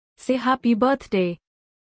Say happy birthday.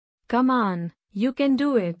 Come on, you can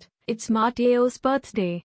do it. It's Matteo's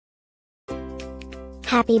birthday.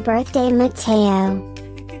 Happy birthday, Matteo.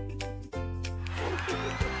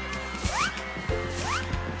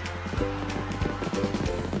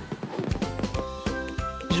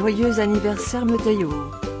 Joyeux anniversaire,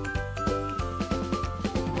 Matteo.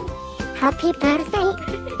 Happy birthday,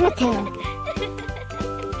 Matteo.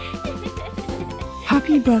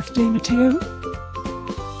 Happy birthday, Matteo.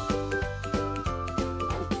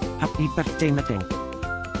 Happy birthday, Matteo.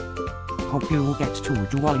 Hope you get to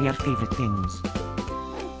do all your favorite things.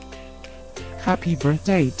 Happy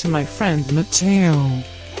birthday to my friend Matteo.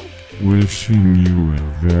 Wishing you a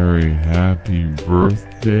very happy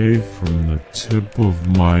birthday from the tip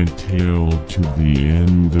of my tail to the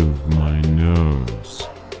end of my nose.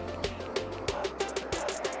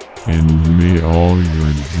 And may all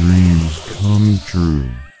your dreams come true.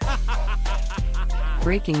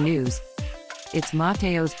 Breaking news. It's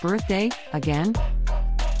Matteo's birthday, again?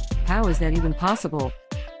 How is that even possible?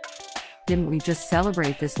 Didn't we just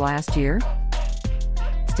celebrate this last year?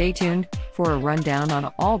 Stay tuned for a rundown on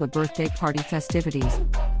all the birthday party festivities.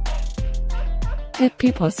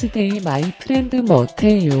 Happy birthday, my friend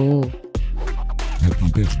Matteo. Happy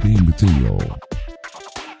birthday, Matteo.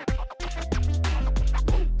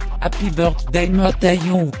 Happy birthday,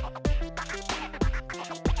 Matteo.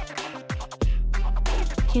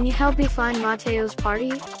 Can you help me find Matteo's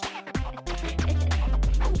party?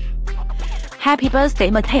 Happy birthday,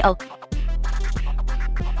 Matteo.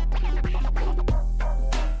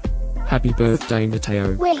 Happy birthday,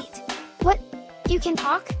 Matteo. Wait, what? You can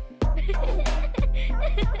talk?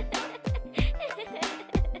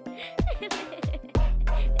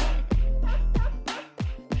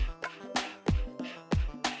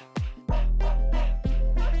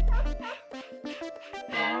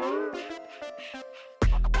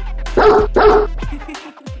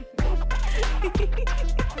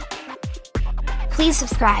 Please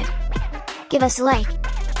subscribe, give us a like,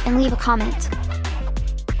 and leave a comment.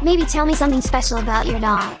 Maybe tell me something special about your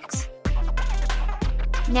dogs.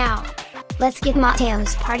 Now, let's get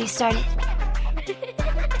Matteo's party started.